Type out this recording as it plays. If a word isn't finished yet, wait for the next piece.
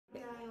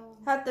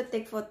How to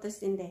take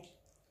photos in there?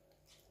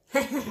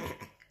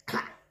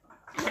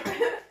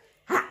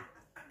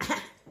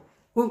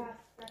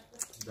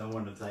 Don't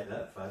want to take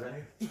that photo.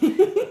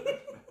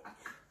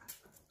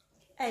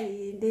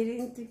 I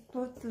didn't take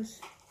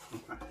photos.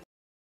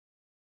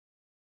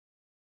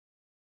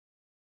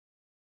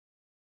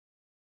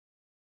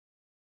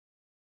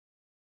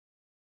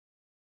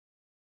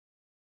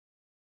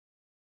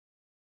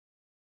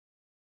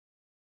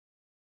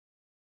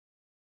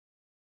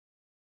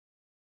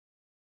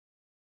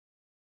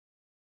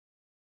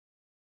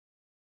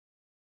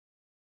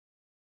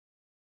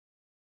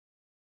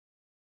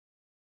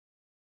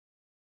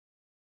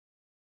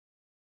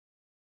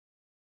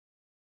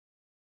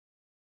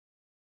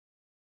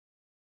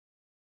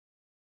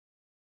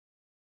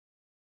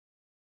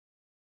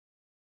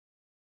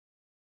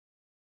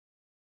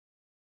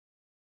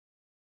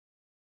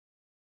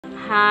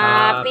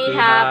 Happy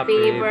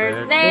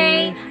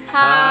birthday,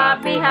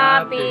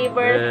 happy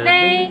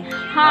birthday,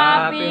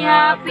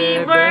 happy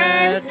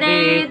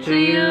birthday to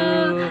you.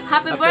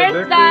 Happy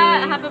birthday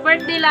Lan. Happy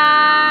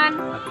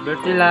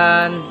birthday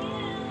Lan.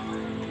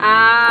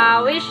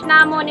 Wish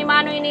na mo ni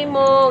Manoy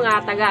nimo nga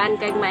tagaan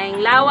kay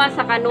maayong lawas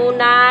sa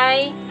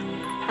kanunay.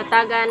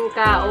 Katagan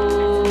ka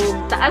og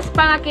taas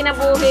pa nga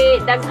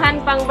kinabuhi,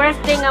 daghan pang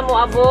birthday nga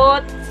mo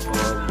abot.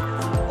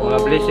 Mga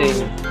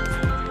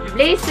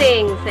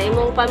Blessing sa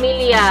imong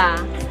pamilya.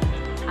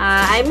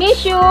 I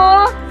miss you.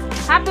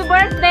 Happy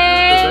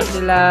birthday. Happy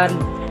birthday Lan.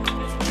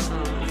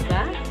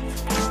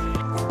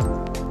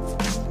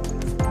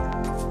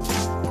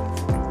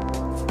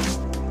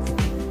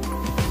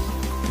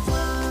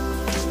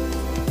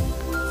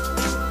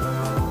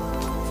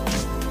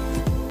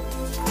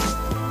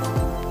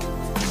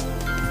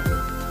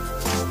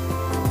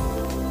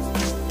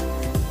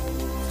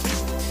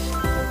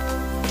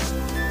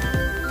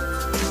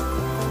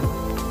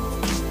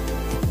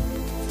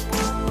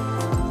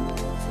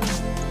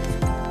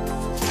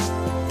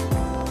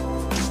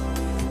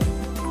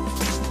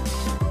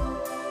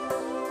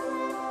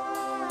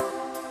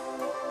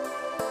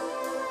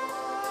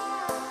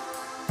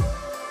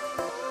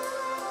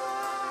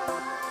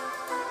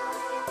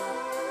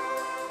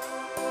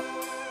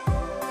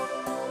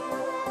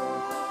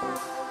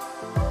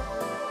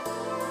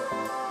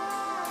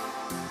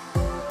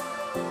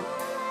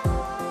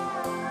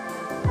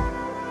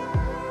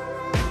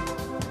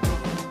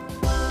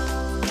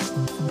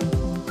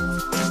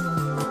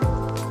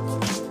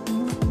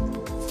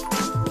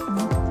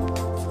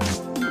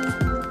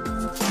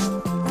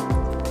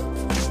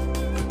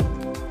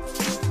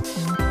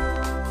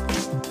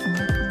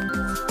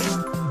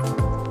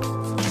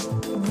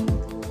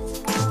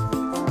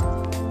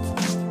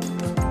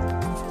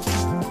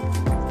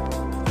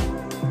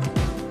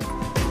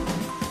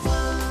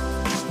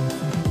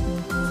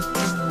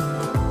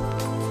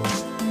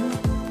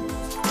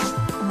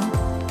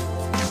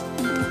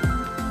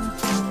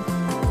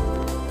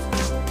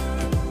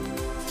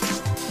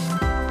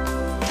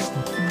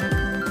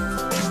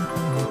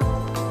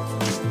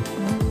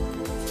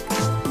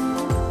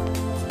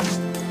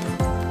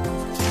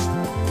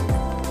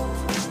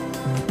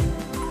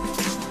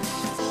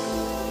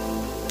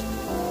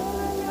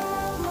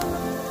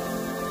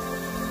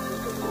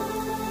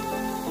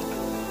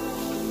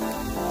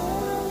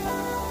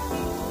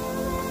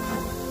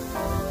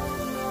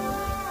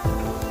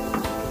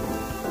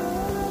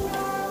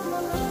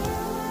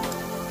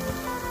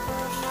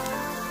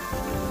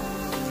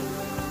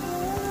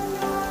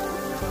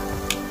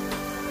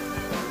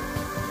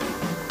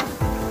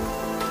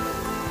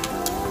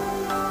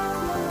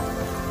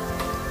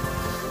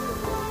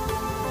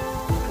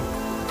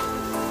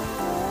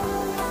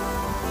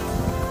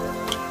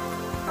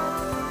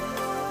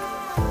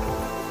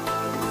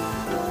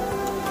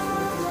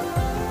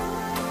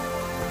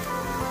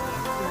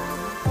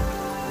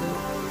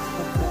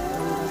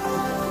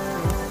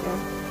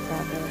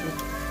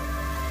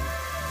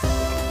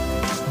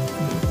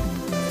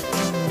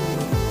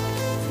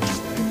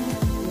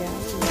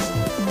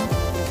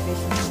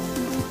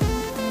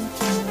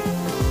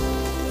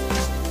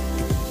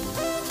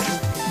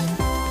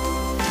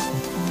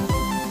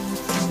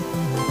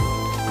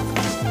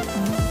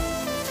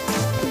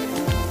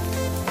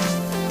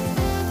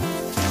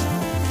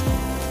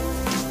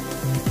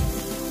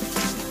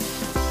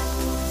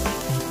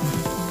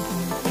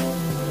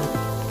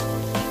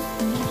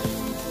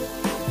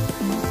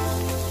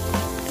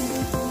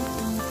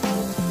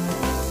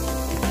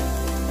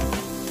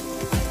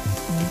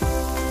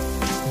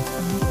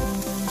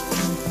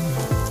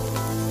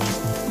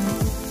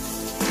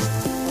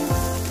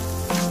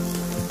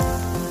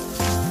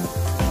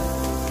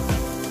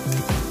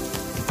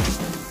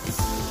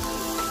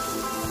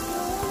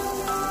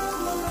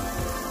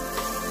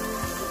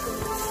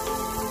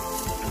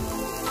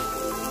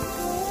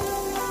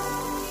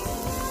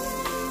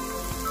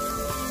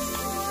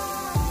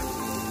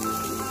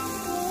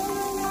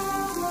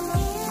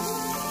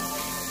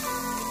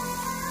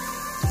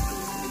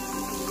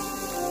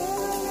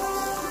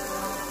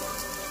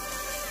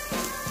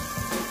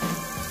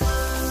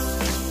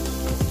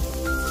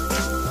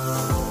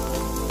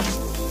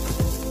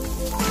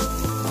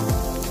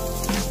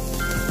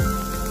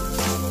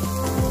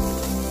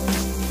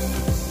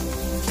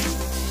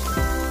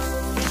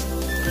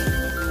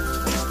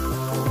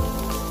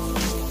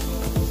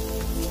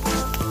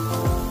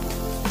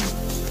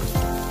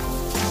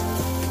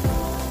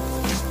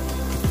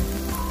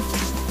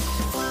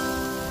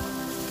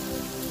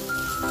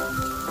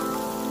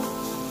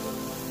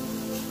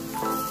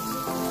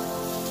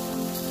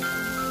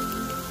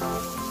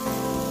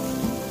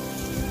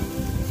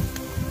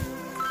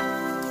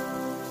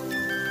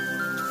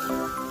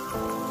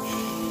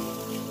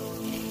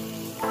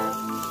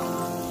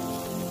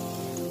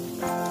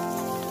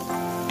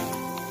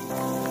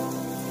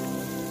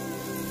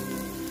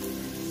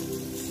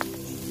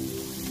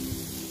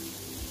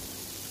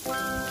 You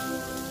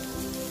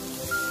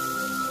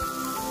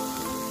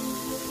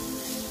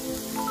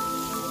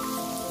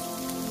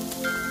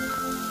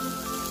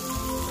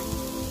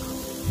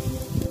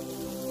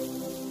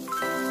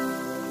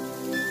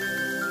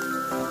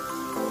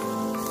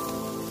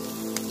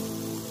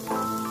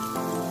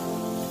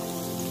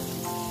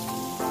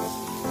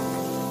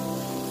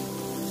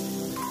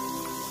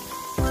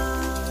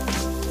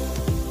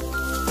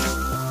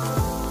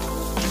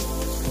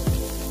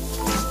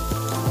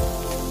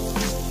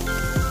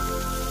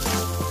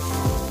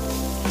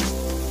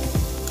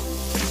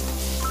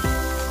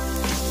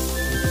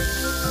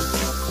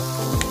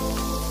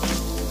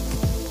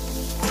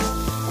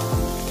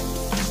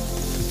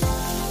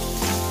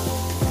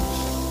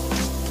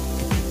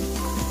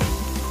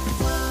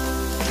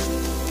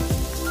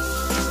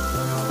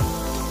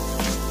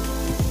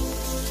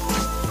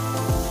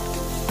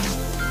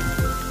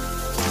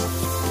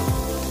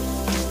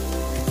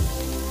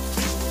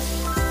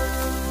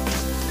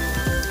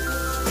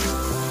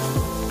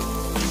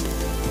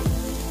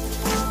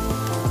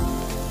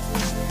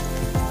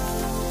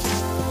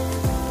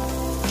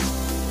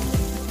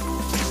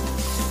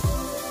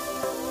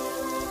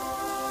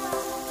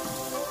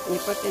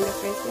put in the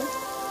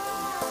freezer?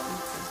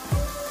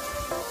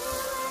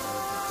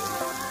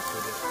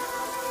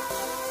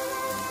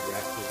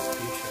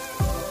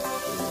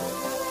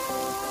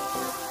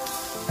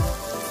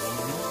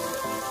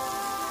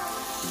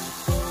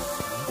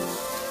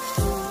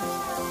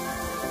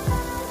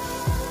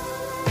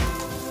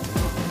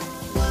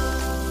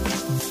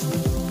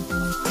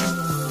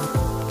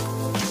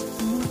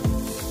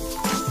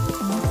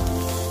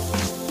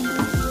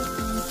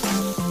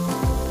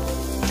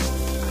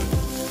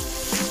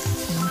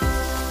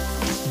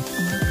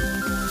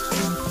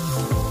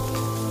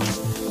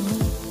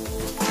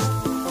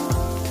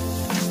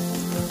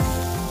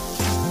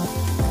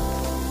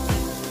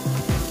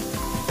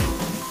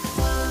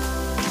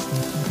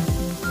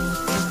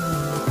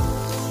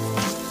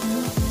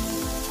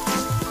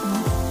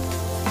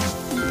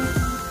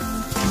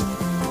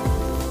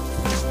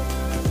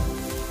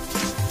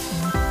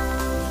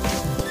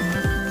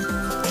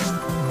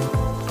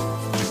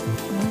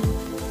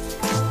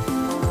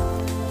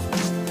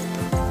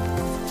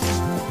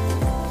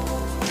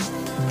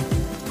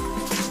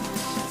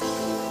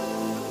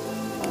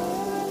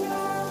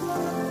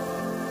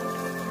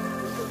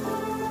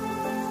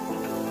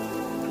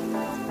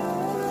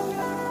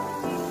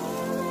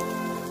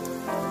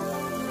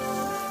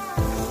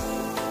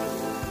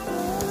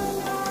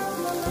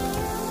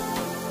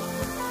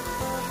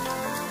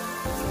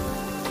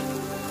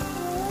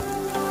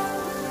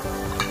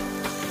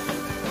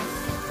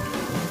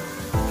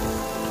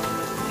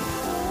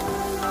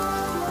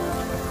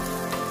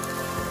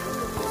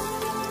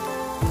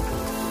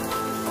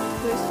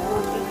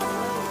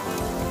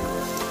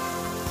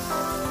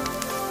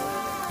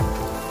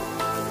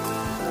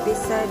 This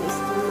side is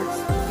too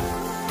much.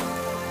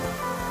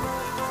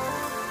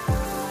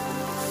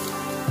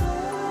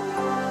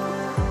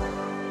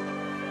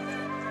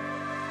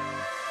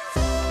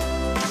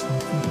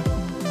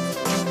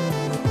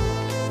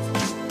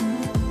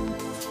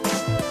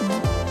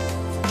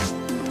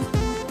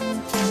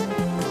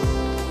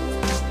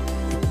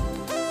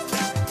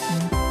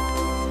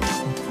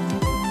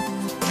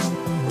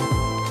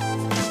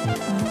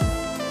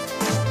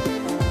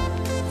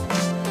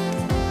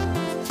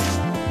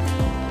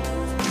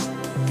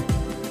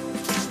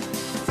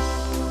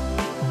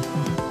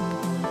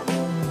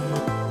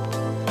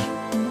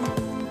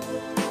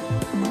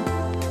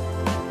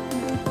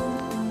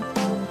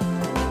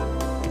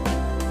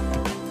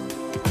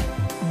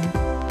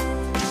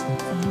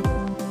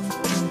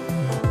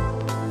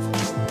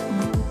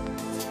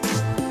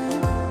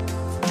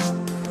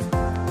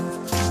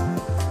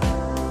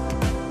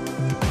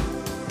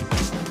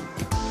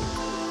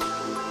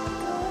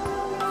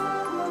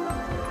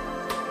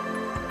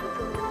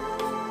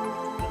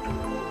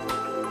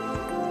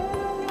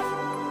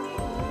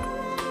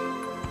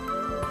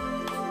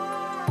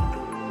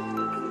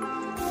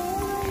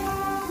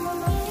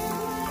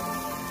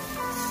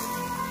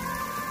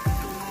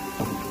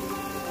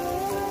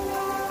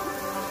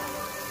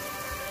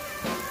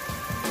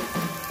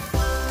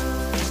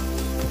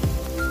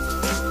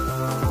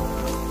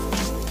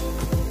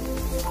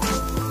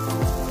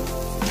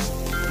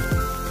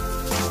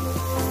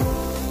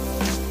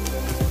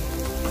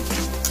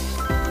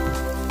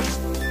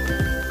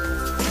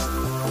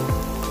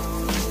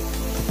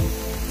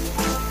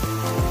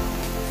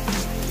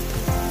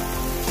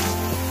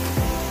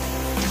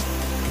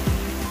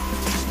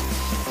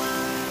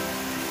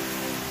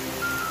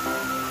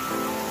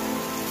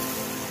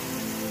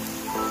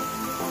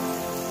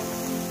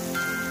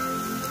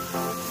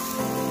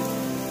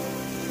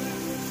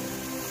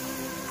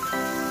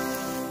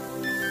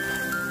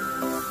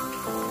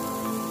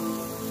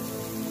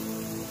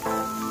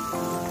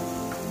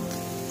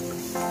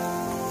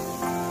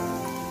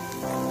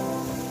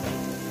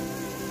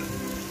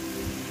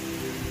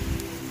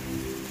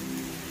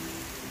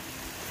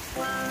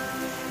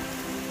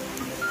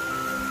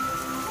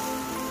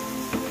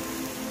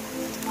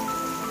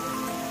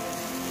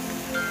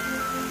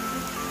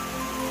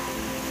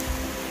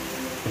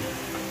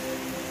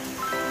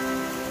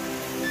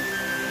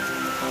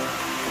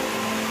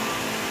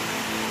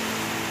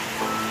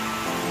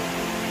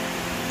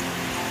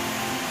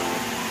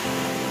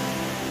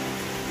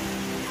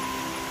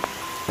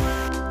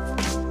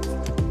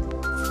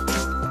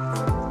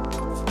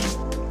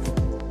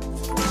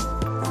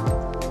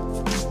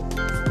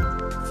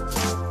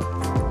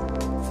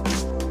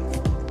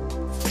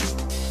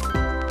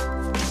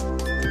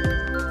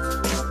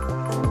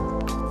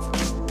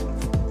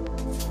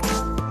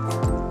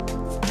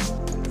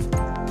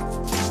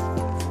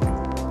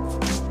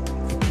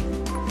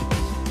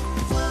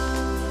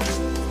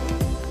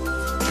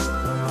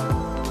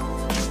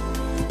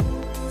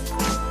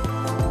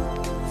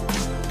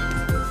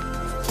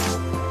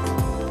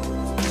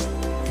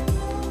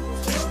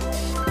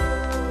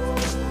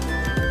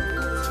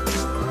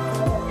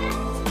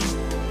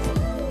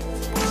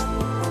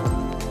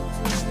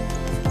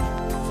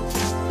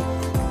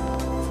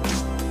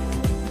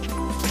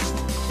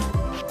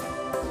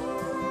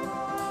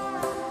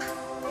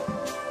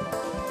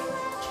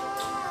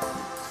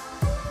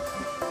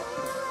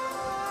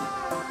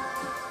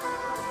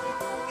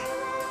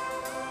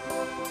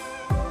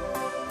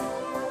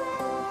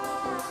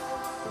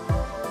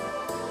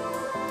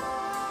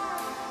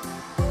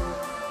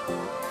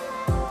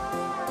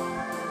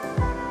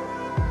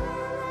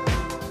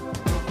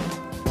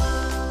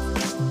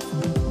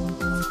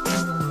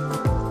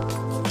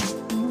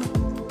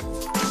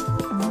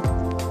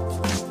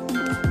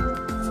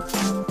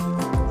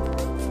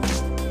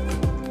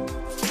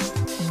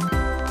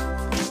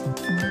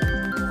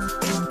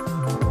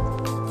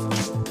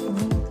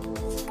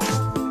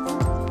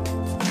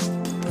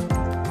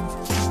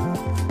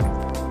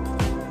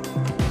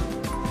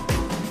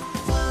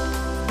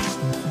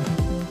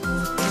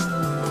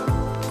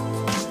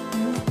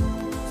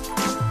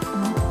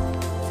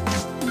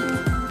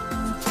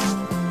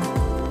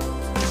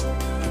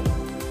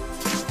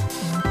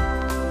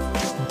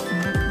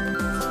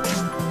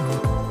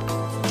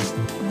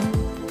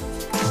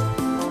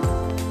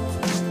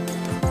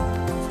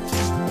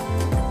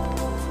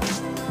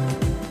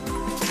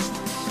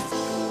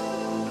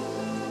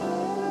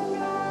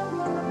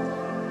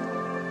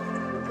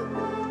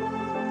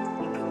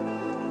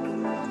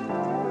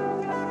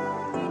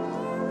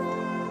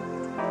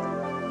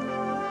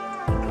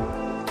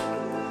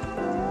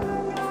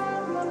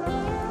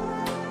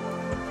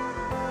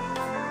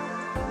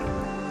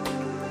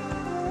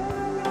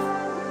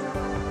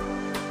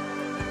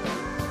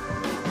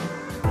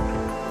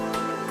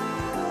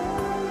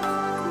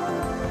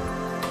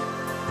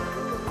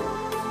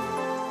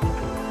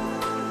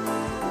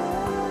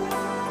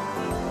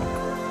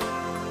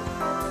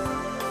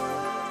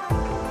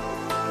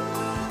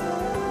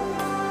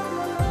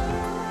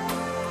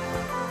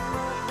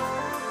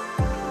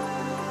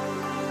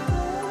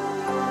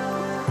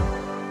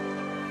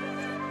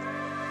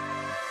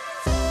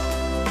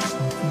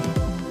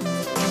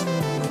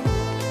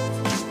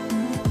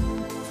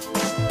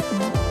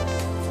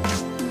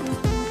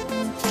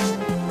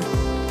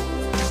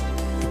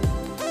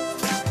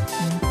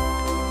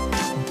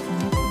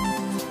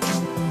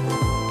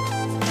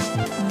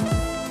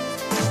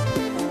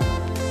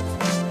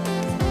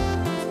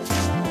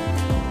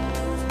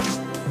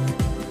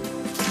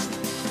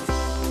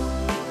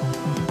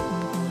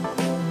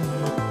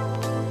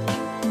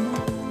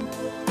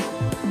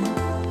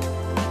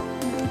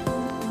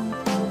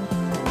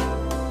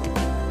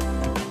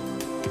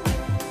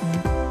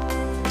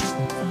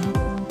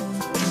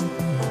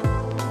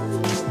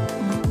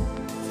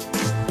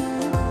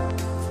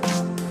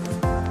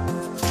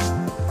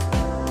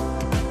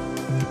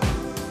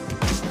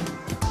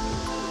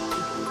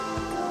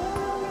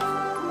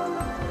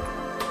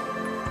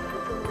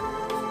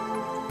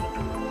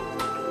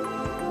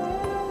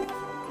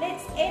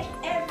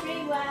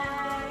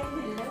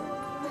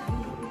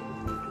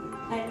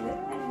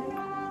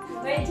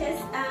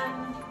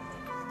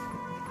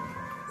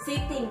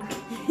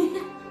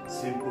 eating?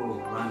 Simple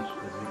lunch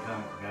because we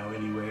can't go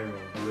anywhere or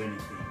do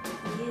anything.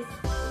 Yes.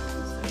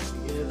 Stay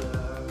together.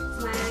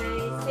 My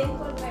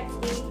simple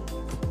birthday.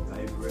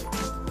 Favorite.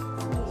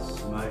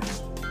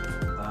 Smoked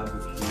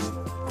barbecue.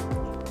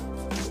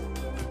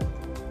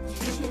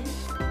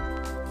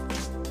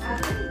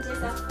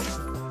 Just a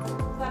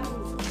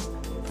family.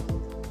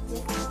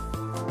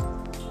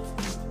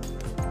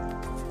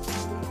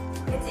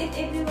 That's it,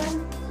 everyone.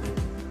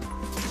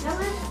 Come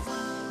on.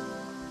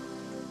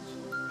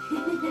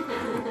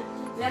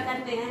 Look at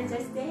my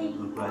answers today.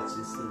 Look like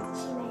sisters.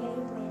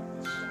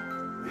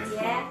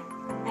 Yeah,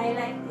 I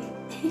like it.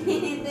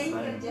 Thank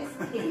you,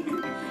 Justin.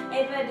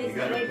 Edward You is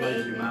got to already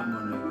please your eating. mum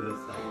on her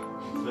birthday.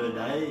 It's her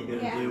day, you got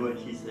to Yeah. do what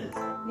she says.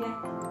 Yeah.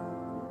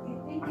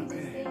 Thank you,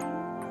 Justin.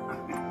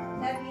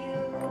 Love you.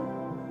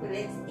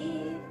 Let's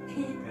eat.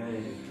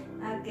 Okay.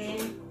 Okay.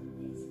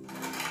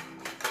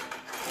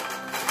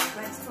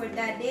 What's for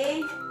Daddy?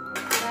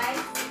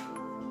 Rice?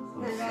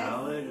 Some Rice?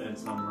 salad and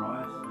some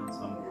rice and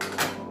some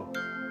pork.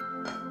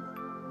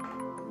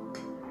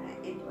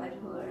 Edward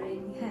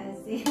already has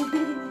it.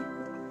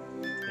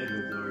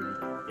 Edward's already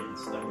getting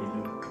stuck into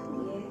it.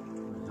 Yeah.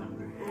 I'm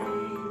hungry.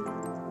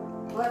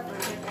 And what for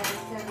the Daddy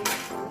serving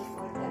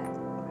for that?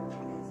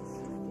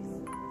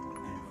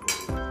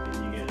 And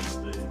you get a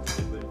spoon to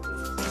put for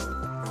the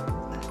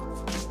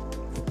salad.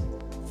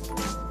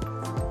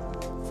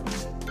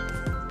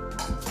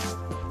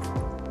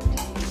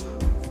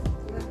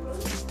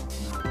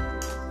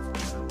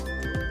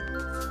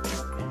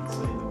 Can you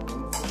see the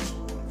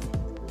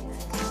pork?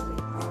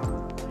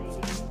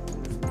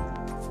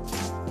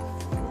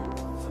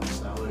 Some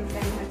salad.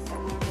 Edward's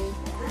getting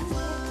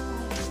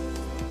it.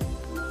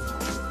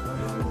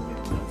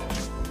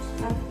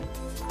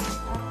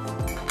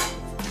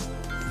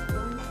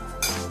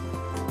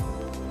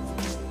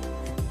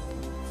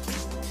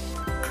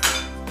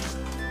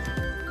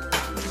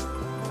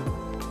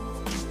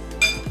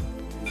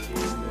 Thank you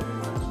very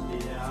much,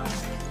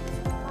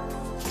 dear.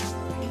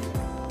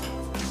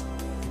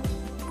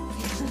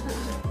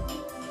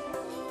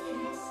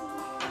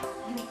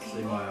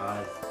 See my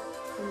eyes.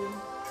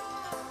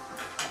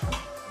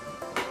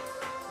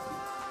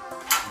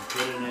 I'm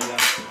putting it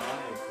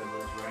outside because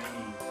it's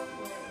raining.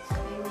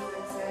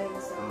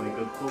 So we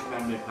could cook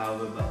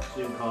undercover, but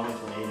too cold to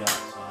eat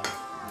outside.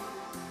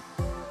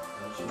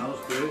 It smells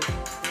good.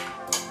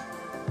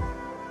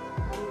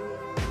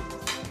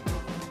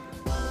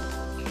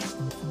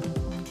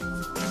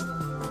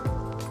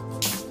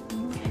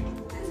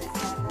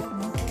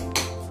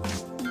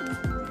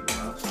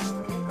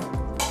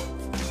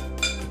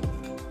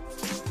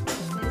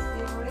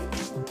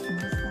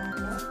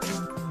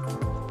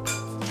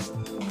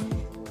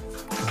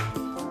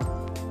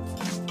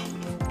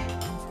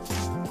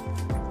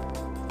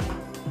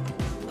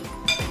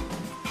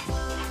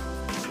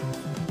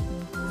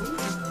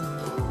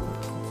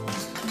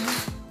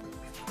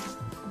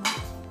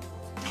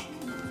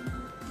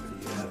 What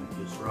do you have?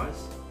 Just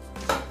rice?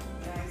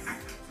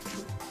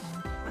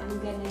 I'm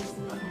gonna use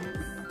my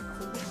hands.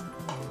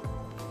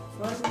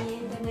 For me,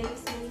 I'm gonna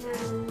use my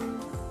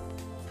hands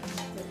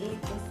to eat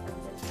this of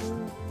the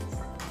food.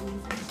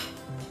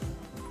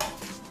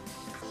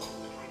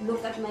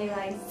 Look at my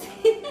rice.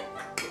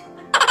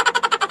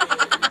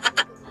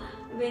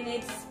 When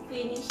it's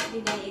finished,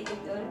 did I eat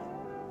it all?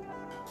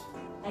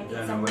 I I get don't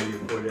know some. where you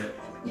put it.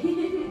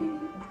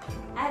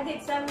 I'll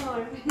get some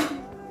more.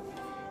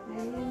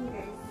 Ayun,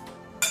 guys.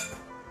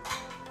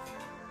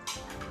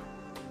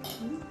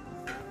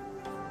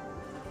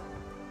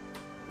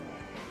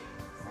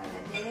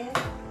 Salad there.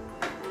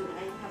 And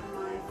I have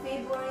my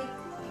favorite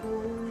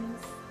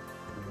bones.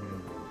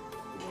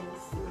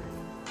 That's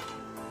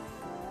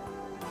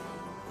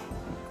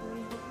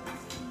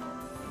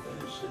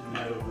You should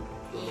know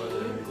what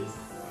it is.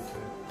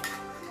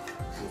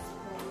 this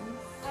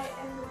bones. I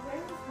am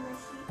very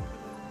mushy.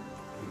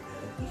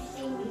 Okay. You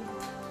see me.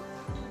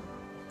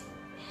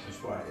 That's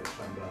why I get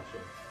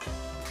sunglasses.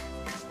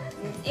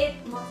 That's it.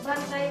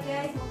 Mukbang tayo,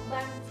 guys.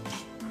 Mukbang.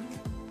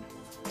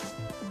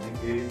 Thank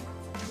you.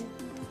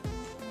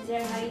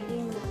 They're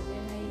hiding now.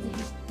 They're hiding.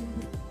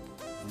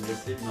 And they're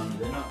sitting on,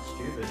 they're not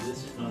stupid, they're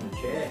sitting on a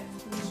chair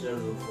instead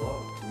of the floor.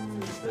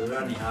 They're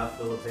only half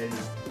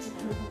Filipina.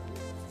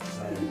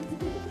 So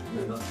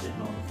they're not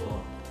sitting on the floor.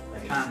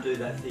 They can't do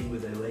that thing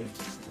with their legs.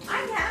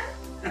 I can.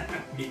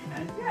 You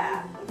can?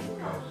 Yeah.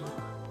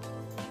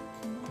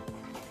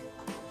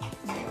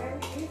 Where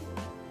is it?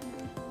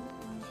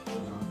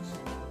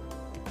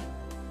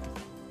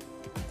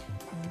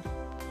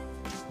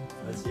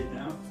 That's it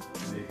now?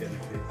 Or you're going to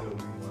keep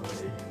filming while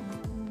they're eating?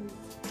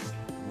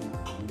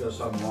 You got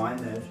some wine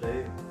there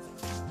too.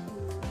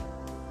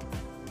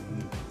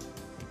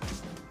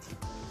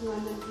 You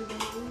want to do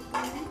that one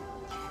for me?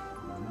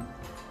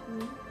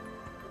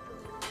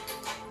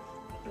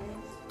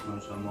 Yes.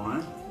 Want some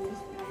wine? Yes,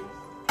 please.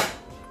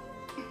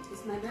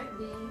 It's my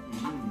birthday.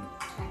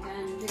 I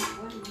can drink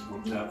one.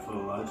 Watch out for the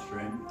live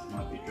stream.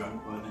 Might be drunk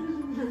by then.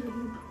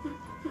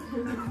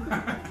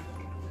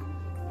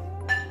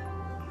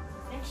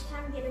 Next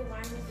time, get a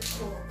wine with the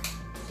cool.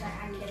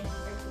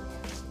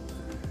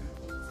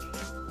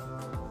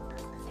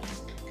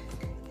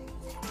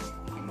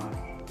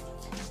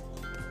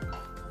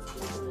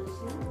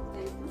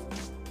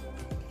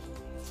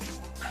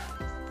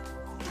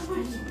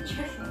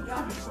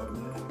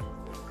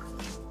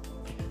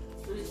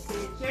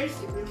 Cheers,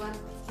 everyone.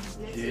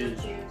 Let's Cheers.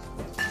 go cheers.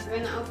 You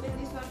wanna open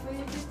this one for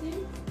you,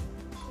 Christine?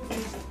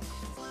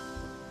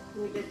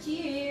 With the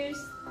cheers.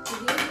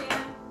 Together.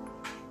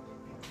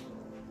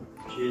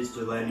 Cheers to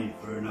Lanih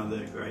for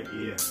another great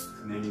year.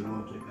 Many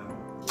more to come.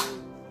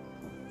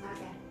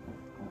 Okay.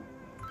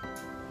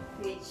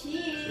 Okay,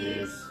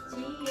 cheers.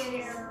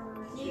 Cheers.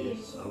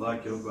 Cheers. I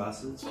like your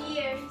glasses.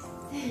 Cheers.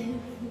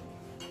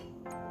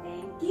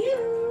 Thank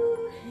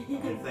you.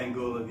 And thank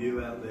all of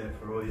you out there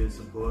for all your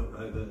support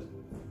over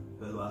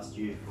the last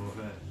year for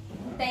her.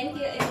 Thank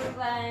you,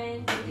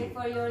 everyone. Thank you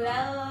for your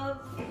love.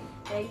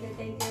 Thank you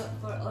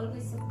for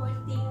always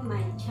supporting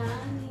my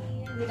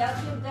channel. Without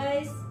you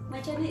guys,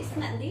 my channel is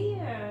not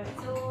there.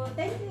 So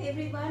thank you,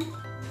 everyone.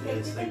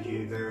 Yes, thank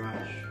you very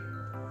much.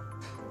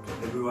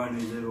 Everyone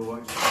who's ever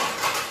watched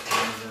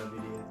our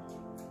video.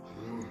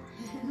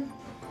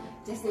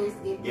 Just is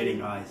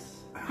Getting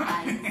ice.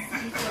 ice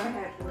for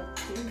her.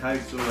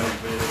 Coke's always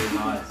better than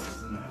ice,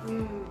 isn't it?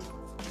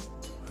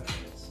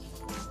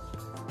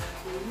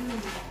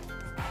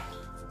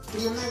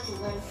 Naman ko,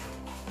 guys.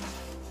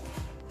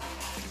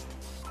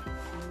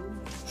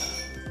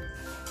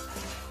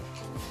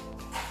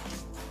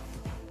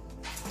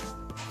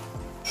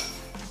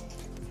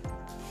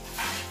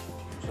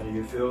 So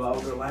you feel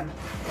older, Lan?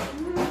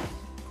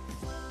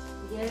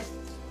 Yes.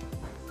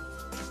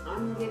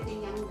 I'm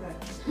getting younger.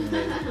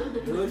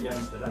 You look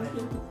young today.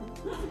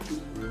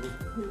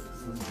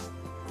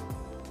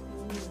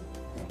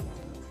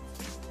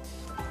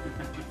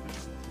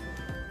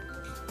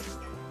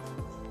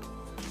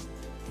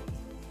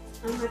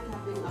 I'm not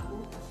having a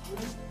book as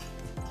well.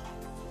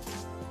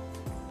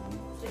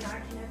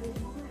 Gerard can have it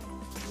more.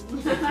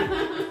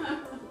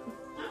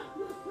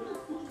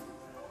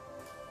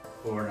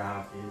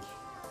 4.5 years.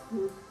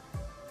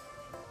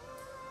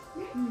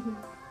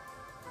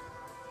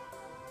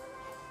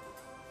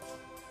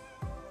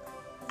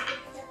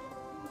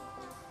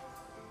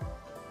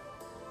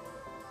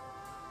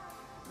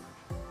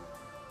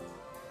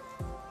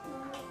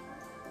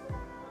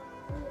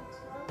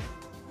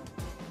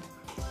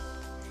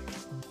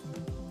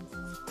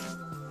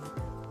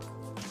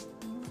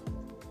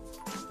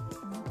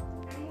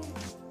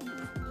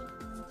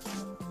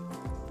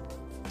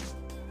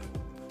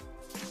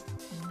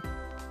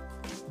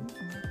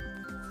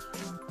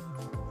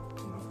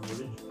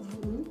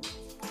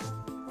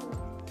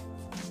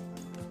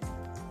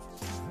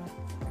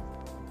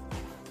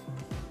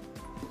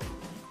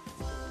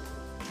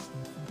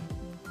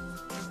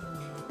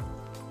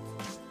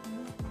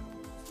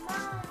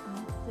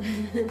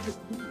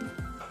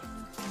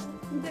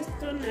 Just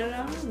turn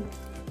around.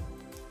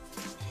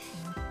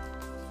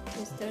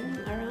 Just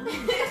turn around.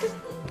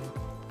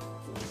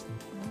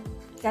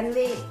 Can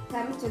we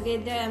come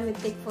together and we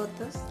take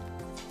photos?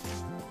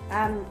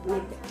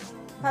 Maybe.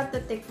 How to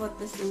take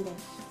photos in there?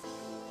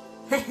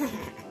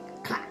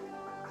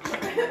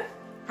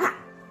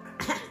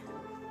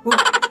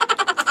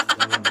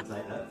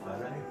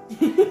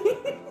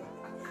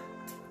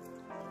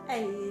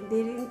 I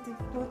didn't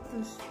take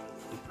photos.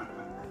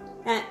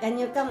 Can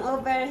you come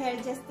over here,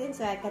 Justin,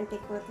 so I can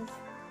take photos?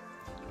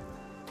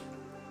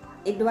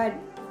 Edward,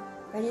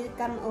 can you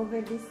come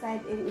over this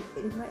side in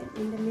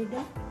the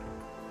middle?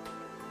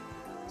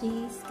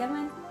 Jeez, come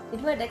on.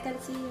 Edward, I can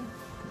see you.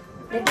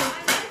 Daddy.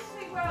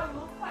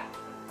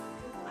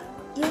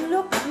 You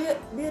look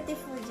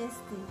beautiful,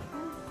 Justin.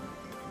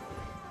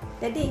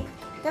 Daddy,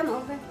 come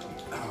over.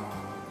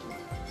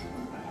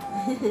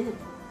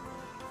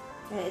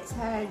 It's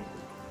hard.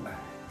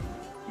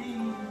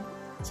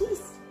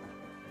 Jeez.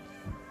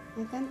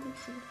 I can't take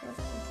you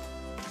photos.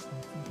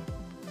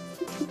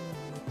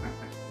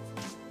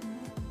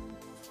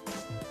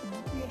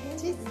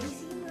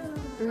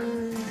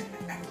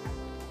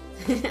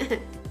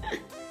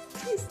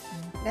 Jeez.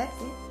 That's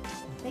it.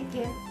 Thank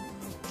you.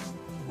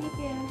 Thank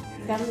you.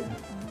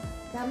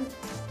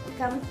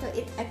 Come to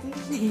eat again.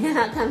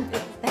 Come to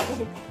eat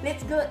again.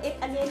 Let's go eat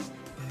again.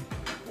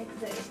 Let's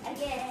go eat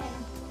again.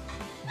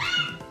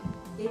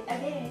 Eat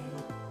again.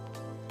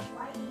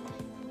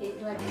 It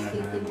was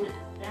eating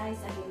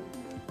rice again.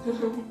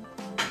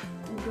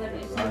 What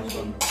is Rice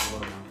on the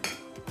floor.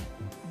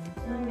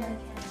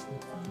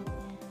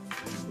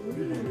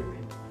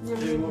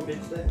 Two more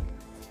bits there.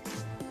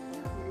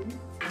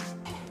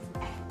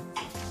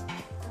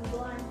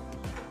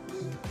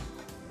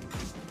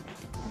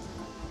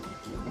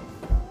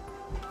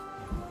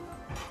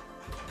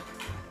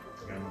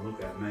 Gonna look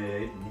at me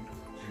eating.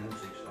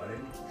 That's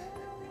exciting.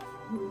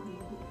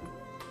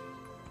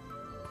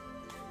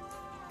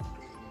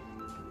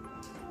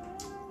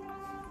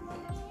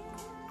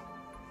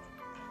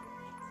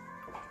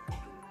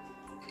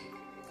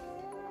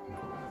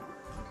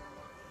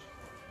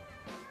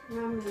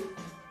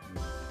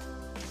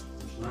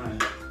 It's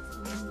nice.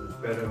 It's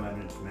better when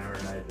it's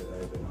marinated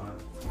overnight.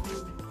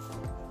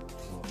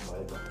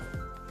 flavour.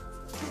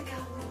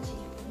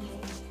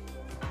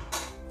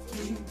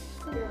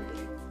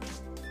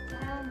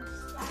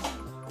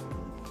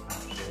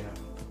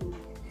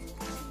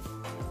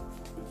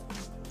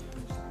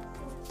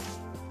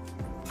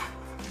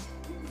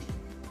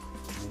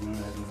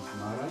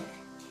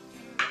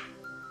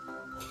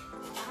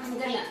 I'm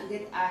gonna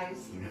get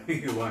ice.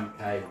 You want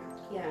cake?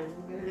 Yeah, I'm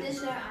gonna.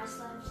 Is there ice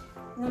left?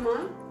 No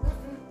more?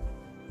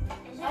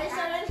 Is there ice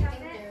left? I think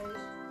there is.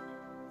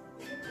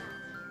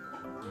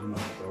 I'm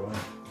not sure.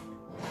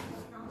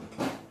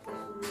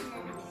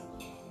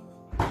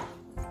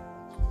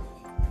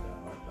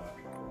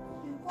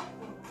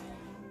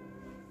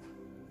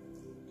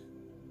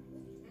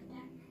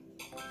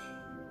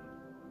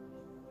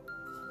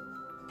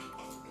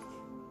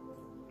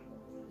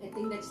 I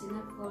think that's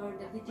enough for the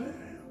video.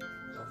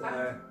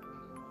 Okay.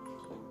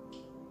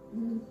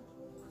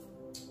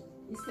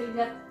 You still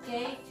got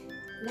cake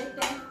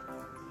later?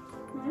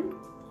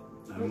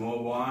 And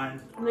more wine.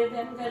 Maybe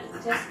I'm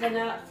just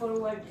gonna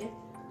forward it.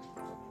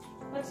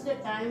 What's the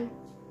time?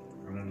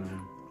 I don't know.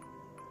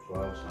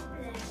 12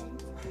 something.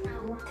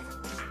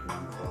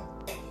 1 o'clock.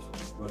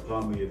 What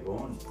time were you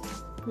born?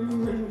 I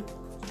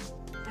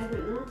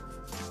don't know.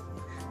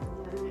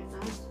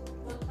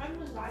 What time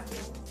was I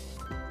born?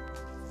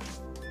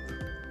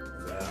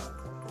 About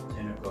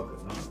 10 o'clock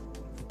at night.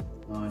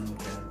 9 or 10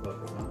 o'clock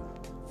at night.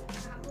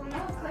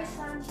 Oh, first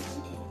time you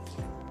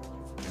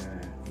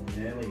Yeah,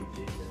 nearly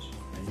Jesus.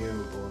 And you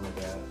were born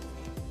about,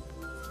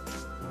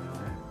 I don't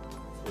know,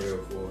 3 or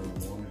 4 in the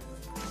morning.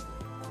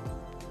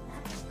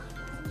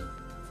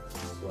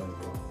 It's 1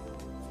 o'clock.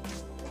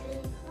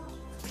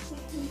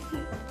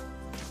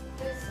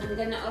 I'm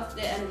gonna off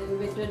the and then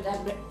we do the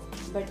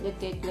birthday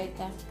cake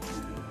later.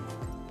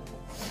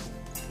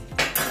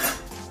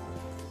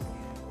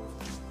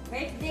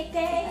 Birthday cake! I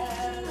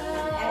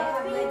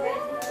have my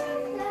birthday.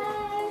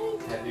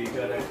 Have you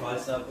got a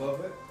close up of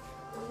it?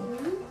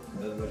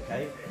 Of the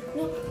cake?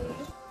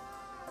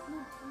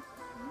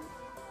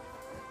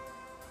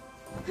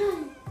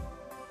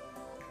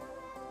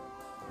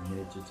 You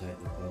need to take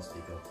the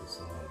plastic off the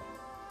side.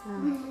 You're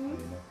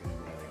not going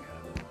to really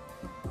cut it.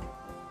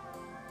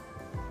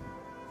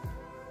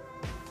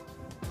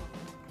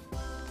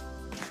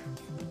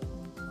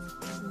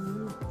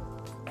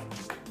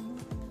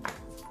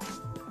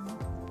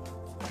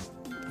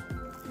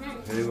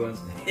 Who wants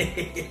to?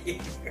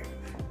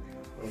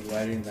 I'm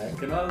waiting there.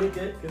 Can I lick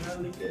it? Can I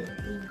lick it?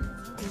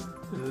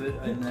 Do it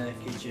in the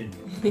kitchen.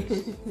 Put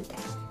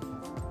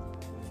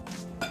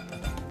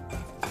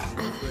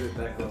it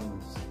back on the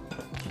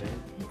chair.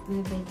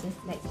 Maybe just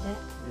like that.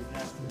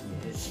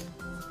 Yes.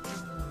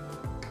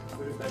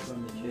 Put it back on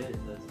the chair.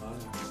 That's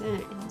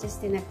higher. Just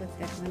gonna put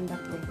that one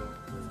back there.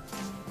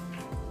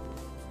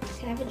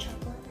 Can I have a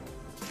chocolate?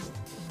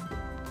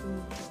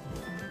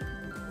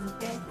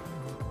 Okay.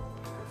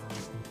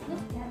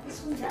 Look, Dad, this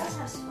one does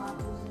have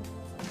sparkles in it.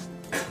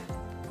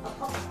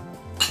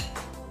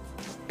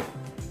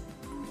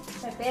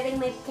 Preparing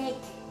my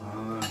cake.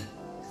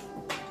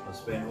 I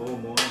spent all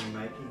morning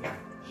making it.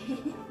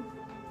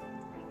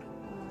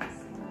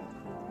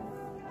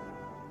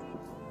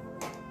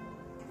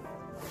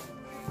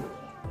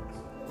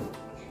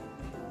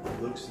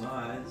 Looks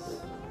nice.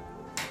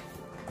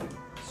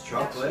 It's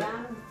chocolate.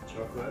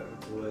 Chocolate,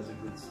 it's always a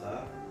good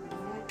start.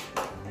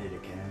 Need a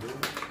candle.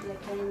 The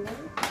candle.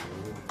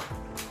 Ooh.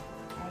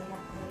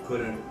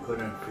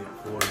 Couldn't fit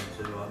 4 and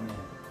 2 on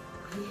there.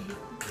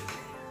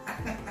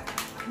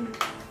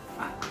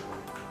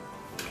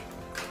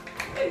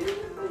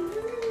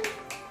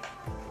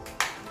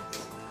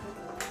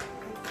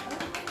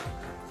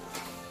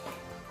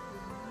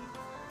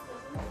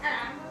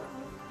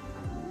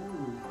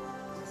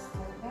 Just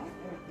like that,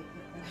 or pick it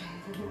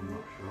up. I'm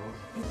not sure.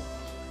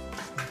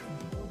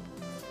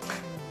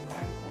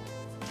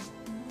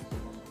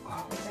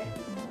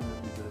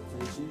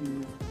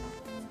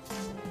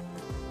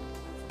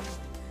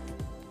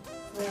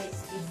 Where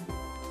is this?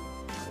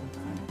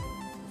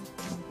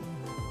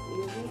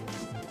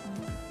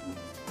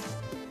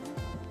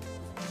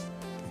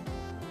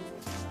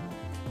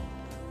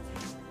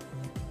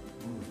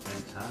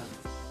 Thanks, hard.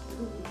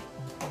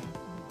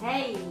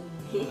 Hey!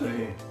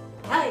 Hey.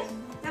 Hi!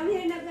 Come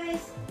here now,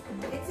 guys.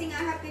 Let's sing a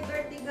happy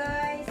birthday,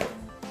 guys.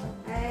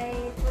 I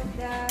put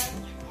the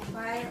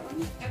fire on.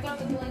 I got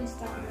the bling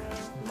stuck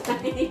Oh,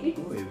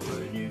 you've got a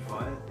new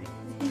fire thing.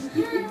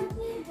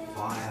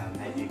 Fire,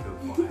 magical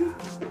fire.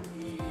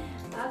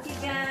 Okay,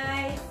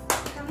 guys.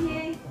 Come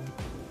here.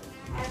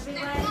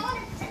 Everyone.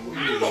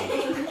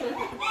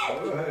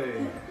 Hey.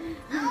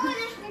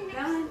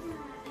 Come on.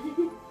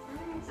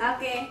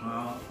 Okay.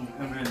 Well, I'm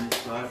coming around this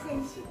side.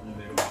 I'll sit in the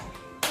middle.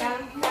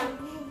 Come.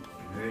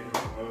 Ready?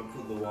 I'll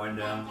put the wine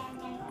down.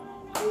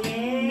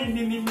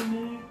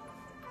 Yes.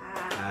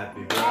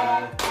 Happy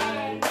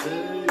birthday to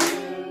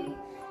you.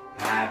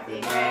 Happy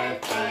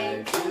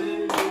birthday to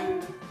you.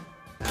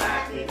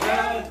 Happy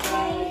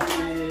birthday,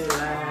 dear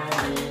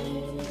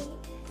Lanih.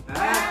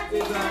 Happy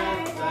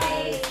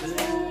birthday to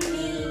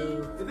you.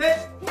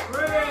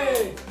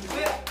 Hooray!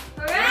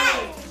 Hooray!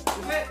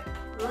 Hooray!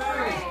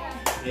 Hooray!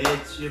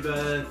 It's your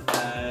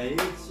birthday,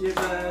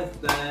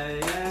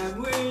 and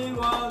we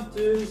want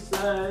to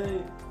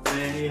say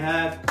many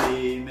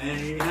happy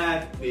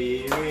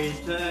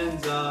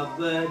returns of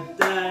the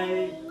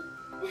day.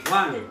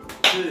 1,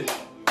 2,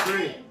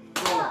 3,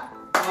 4,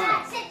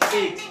 5,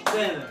 6,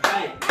 7,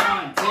 8,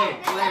 9, 10,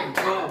 11,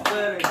 12,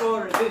 13,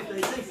 14,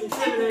 15, 16,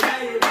 17,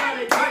 18,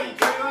 19,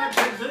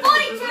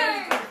 20, 21,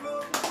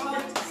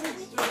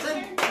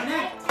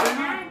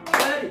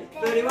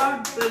 22,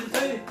 31,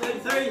 32,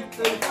 33,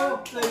 34,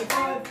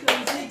 35,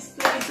 36,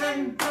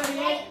 37,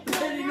 38,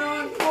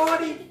 39,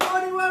 40,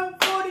 41,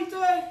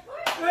 42.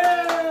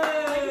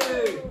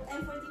 Hey!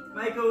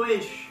 Make a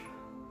wish.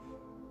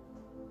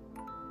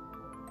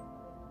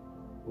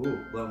 Ooh,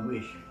 one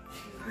wish.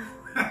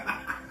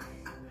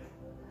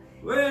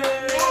 Woo!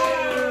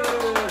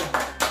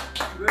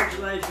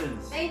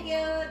 Congratulations. Thank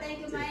you,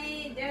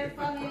 my dear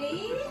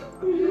family.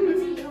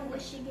 Your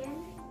wish again.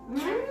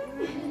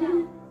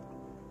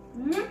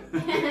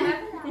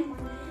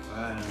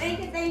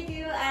 Thank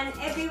you, and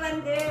everyone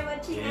there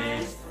watching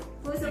us,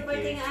 who's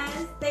supporting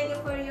us. Thank you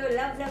for your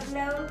love with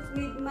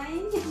my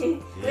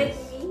with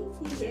me,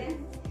 yeah,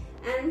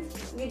 and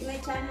with my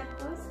channel, of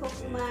course.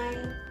 Hope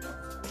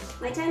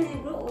my channel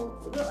grow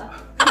more.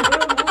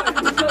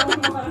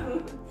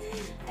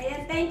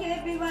 Ayan, thank you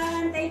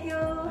everyone. Thank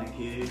you. Thank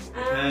you.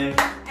 Okay.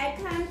 I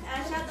can't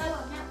shout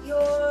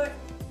out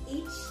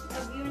each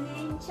of your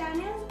name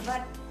channel,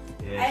 but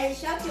I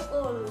shout you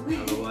all.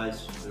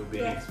 Otherwise, it'll be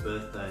next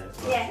birthday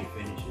after she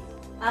finishes.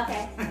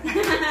 Okay.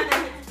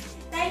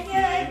 Thank you,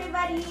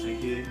 everybody.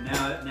 Thank you.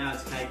 Now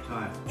it's cake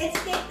time. It's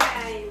cake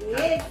time.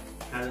 Yes.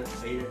 Cut it,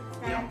 eat it.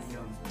 Yum,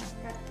 yum.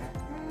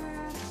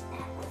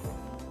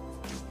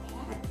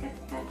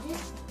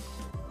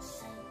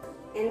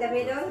 In the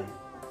middle.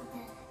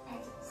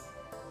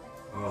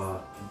 Oh,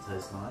 it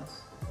tastes nice.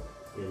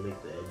 Yeah,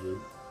 lick the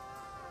edges.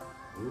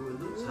 Ooh, it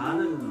looks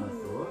harder than I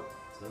thought.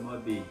 So it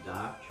might be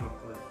dark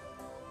chocolate.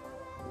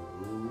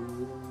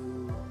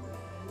 Ooh.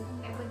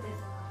 I put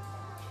this.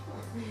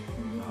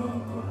 Oh,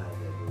 I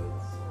hate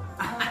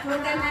that. Who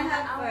gonna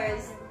have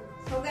first?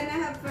 Who gonna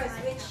have first?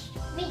 Which?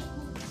 Me.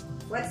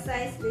 What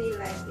size do you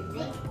like?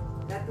 Big.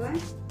 That one?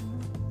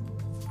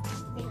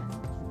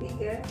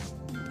 Bigger.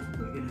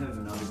 We can have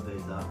another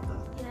piece after.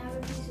 Can I have a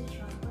piece of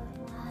chocolate?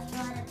 I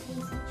want a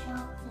piece of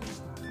chocolate.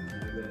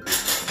 Okay.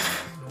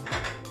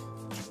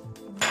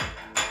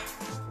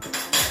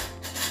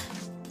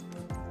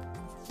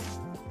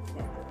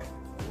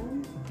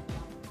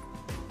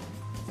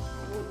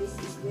 Oh, this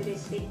is very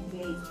thick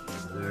cake.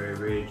 Very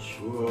rich.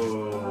 Whoa,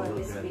 Oh, look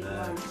this at big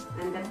that. one.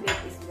 And the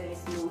plate is very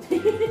small.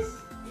 Yes.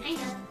 I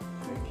know.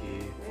 Thank you.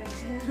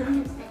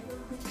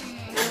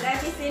 And that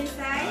is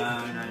inside.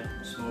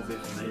 No, small bit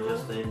for me.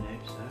 Just eat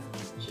next.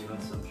 She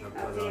wants some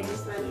chocolate. Okay, on it,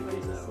 this one so you for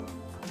get that this. one.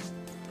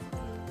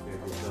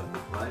 Grab yourself a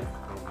plate.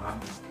 Hold on.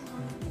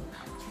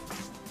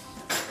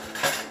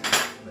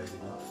 Maybe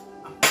not.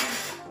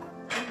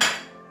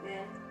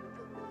 Yeah.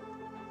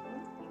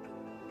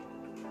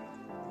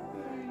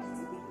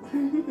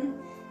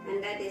 And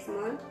that is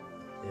small.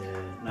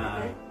 Yeah, no,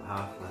 Okay.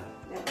 half that.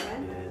 That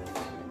one. Yeah.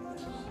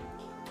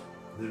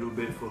 Little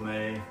bit for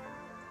me.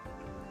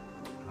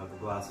 Have a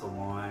glass of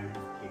wine.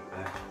 Kick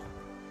back.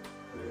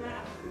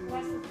 Yeah.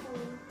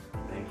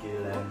 Thank you,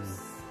 Len.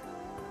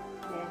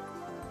 Yeah.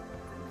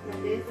 What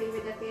do you think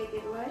with the cake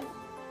it was?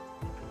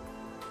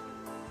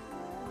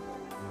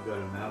 We've got a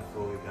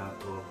mouthful we can't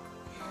talk.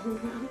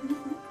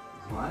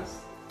 It's nice.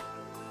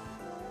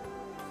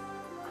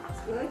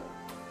 It's good.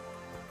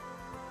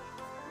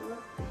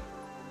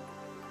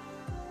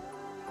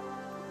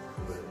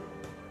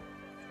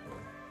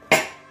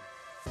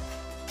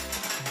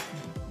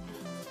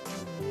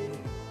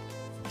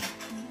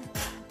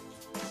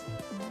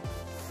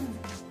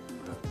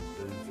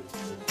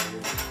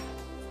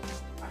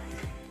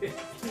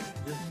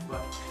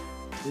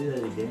 Do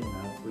that again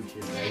now, push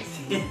your face.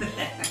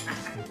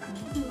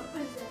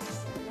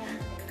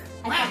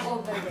 I have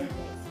over the cake.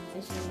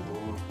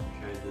 Oh,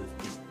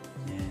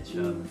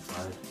 show the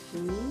side.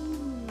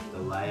 The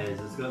layers.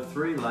 It's got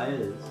 3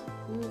 layers.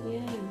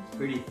 Yeah. It's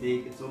pretty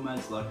thick. It's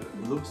almost like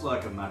it looks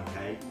like a mud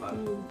cake, but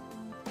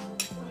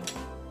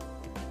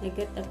I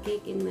got a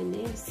cake in my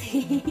nails. no,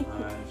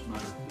 it's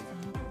not.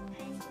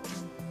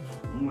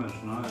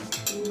 Almost nice.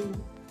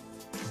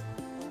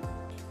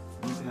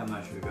 Look how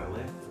much we got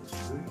left. It's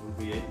good. We'll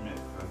be eating it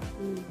for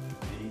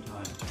any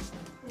time.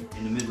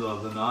 In the middle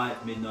of the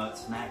night, midnight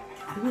snack.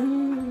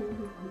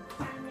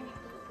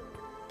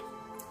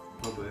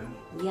 Probably.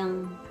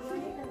 Yum.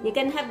 You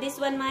can have this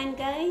one, mine,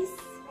 guys.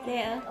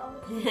 There.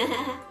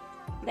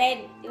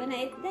 Babe, you wanna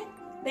eat that?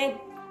 Babe,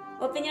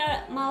 open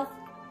your mouth.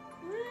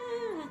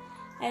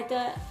 I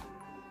thought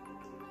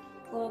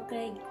for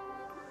Craig.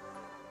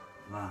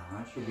 Nah,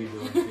 I should be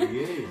doing it for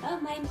you. Oh,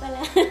 mine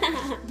pala.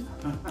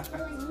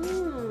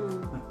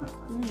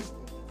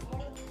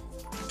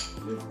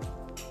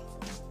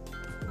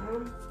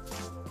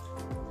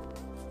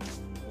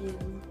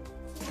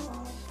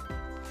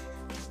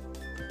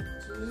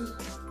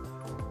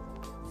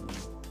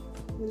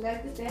 You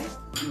like it, eh?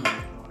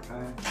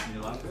 Okay. You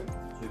like it?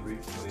 Too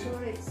rich for you? Too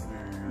rich.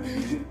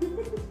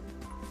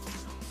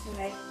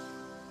 Right.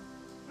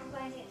 I'm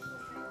buying it for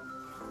fun.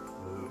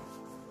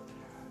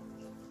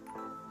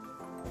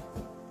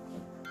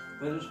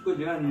 But it's good,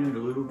 you only need a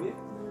little bit.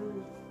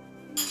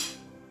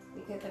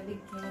 You get a big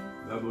cake.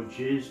 Double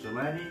cheese to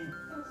Lanih.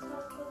 That's so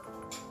good.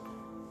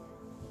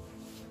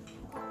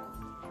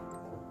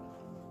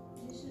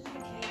 This is a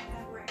cake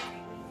where I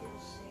make me feel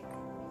sick.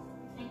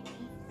 Thank you.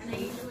 And I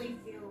usually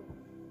feel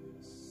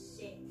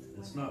sick.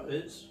 It's not.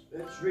 It's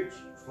rich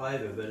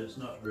flavour, but it's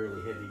not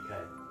really heavy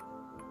cake.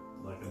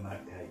 Like a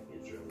mug cake,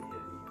 it's really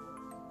heavy.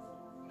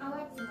 I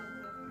like the mug.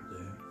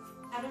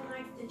 Yeah. I don't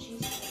like the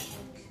cheesecake.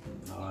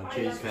 Oh,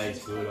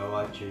 cheesecake's good. I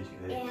like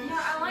cheesecake. No,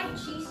 I like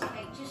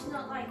cheesecake, just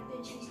not like the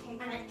cheesecake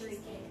factory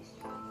cakes.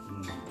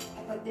 Mm.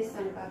 I put this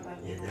one, Papa.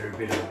 Yeah, they're a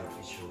bit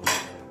artificial.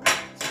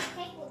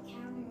 Cheesecake will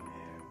count.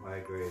 Yeah, I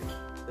agree.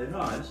 They're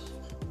nice.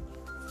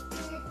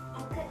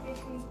 I'll cut your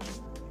cream.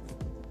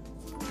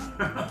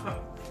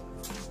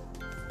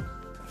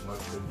 What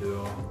could do?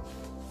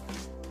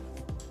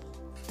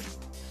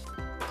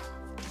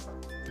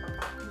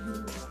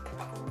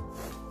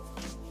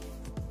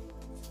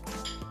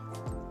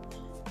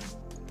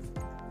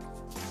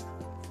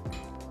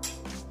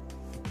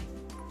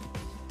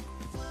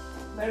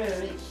 Very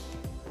rich.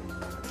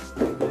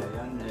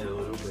 Yeah, I need a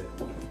little bit.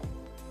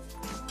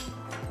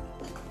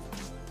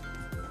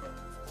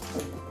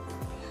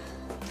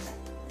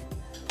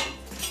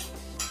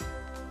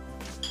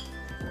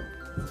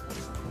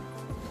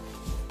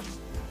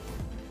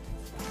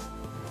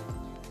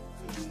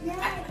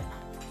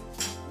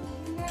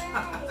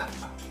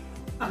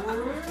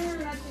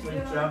 We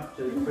jumped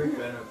too quick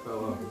and it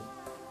fell off.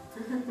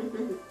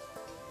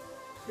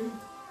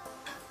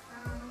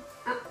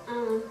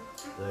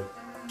 So,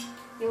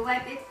 You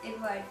wipe it,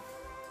 Edward.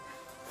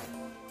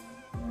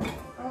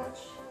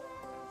 Ouch.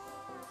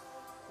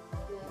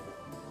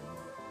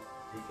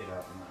 pick it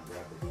up and not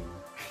grab it in.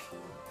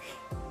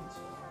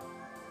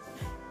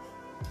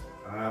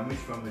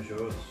 Which one was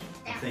yours?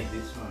 I think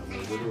this one, the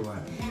little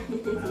one.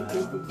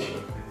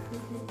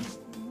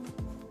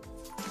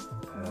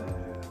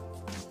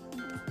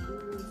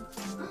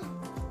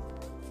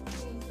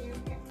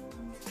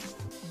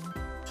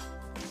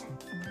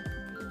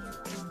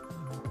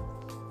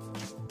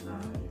 No,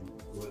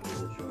 what was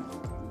the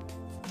chocolate one?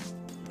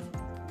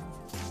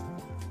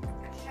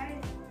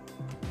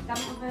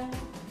 Come over.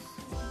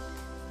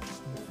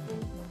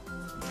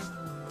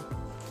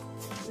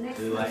 Next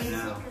Too to late me.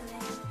 now.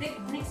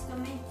 Next to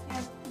me.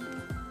 Yeah.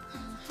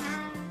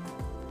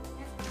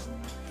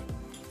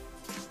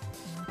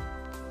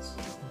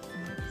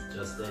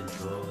 Just then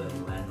told and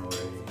Len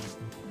already.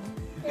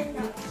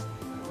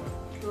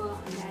 Go on,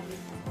 Daddy.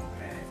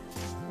 Okay.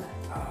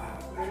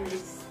 When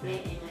it's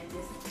playing, I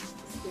just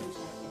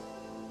screenshot it.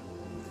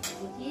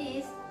 And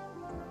cheese.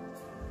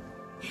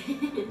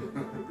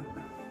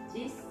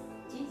 Cheese.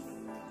 Cheese.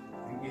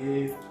 Thank you.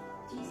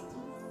 Cheese.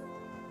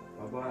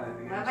 Bye-bye.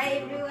 Bye-bye,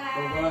 everyone.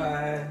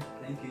 Bye-bye.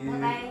 Thank you.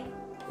 Bye-bye.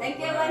 Thank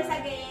you once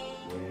again.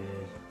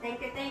 Yes. Thank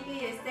you.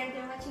 You're still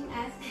watching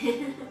us.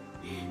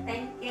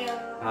 Thank you.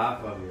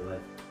 Half of you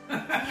left.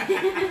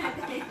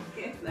 Thank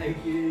you. Thank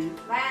you.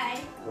 Bye.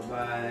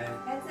 Bye-bye.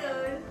 That's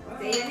all.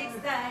 See you next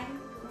time.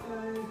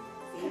 Bye.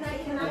 See you Can I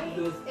next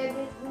time.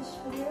 edit this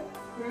video?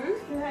 Hmm?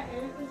 Can I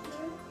edit this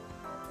video?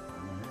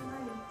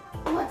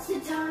 What's the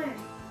time?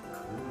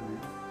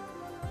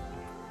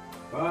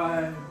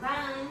 Bye.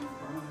 Bye.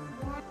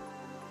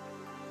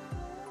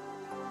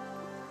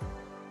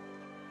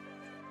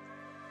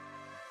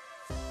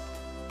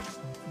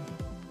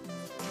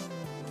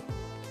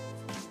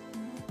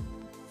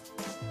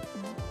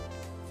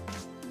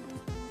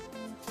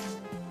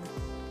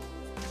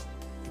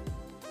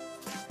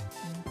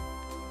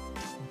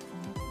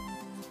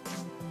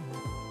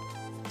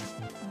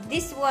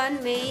 This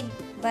one made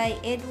by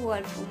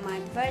Edward for my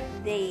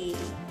birthday.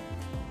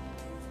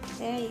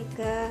 There you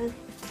go.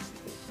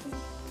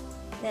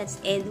 That's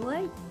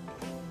Edward.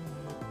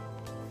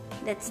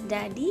 That's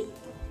Daddy.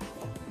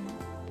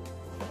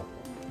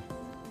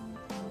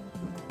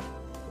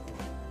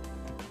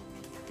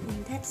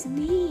 And that's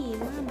me,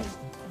 Mom.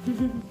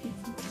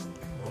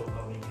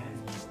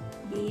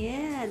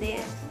 Yeah,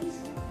 there.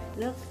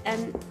 Look,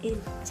 and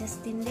it's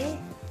just in there.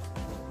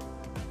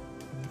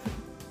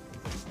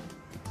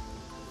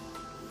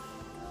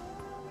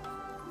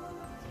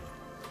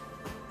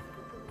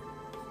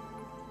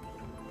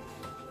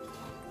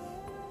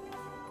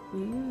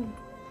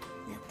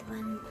 That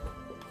one.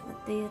 What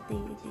do you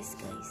think it is,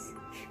 guys?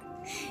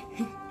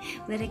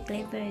 Very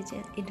clever,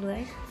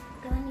 Edward.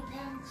 How many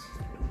pounds?